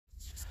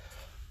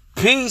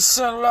Peace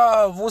and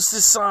love. What's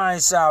the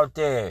science out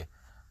there?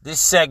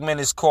 This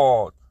segment is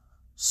called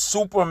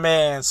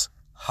Superman's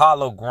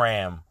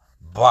Hologram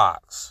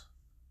Box.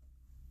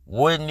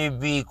 Wouldn't it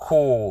be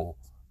cool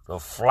to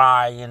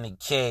fly in a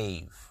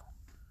cave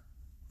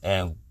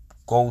and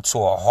go to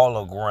a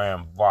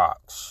hologram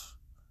box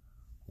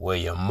where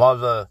your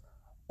mother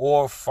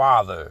or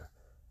father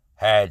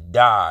had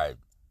died,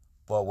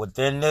 but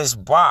within this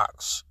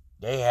box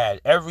they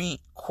had every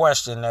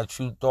question that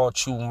you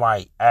thought you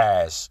might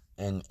ask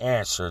an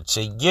answer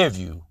to give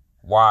you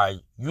while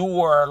you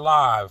were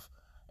alive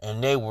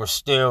and they were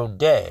still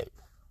dead?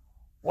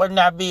 Wouldn't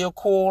that be a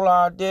cool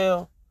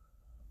idea?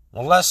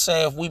 Well, let's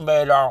say if we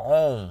made our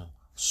own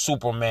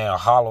Superman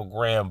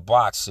hologram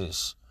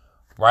boxes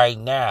right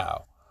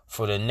now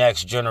for the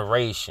next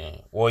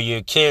generation or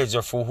your kids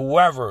or for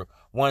whoever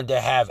wanted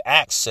to have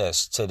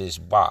access to this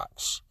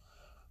box.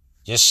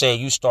 Just say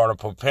you started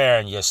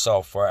preparing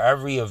yourself for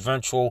every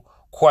eventual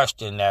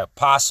question that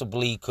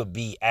possibly could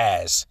be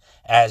asked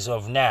as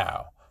of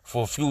now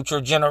for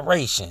future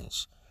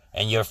generations.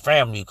 And your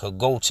family could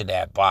go to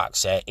that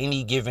box at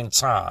any given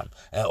time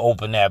and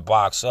open that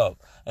box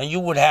up. And you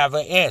would have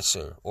an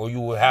answer or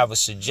you would have a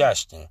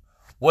suggestion.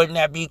 Wouldn't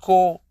that be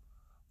cool?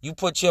 You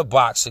put your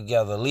box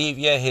together. Leave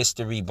your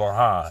history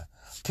behind.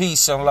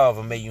 Peace and love,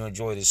 and may you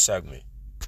enjoy this segment.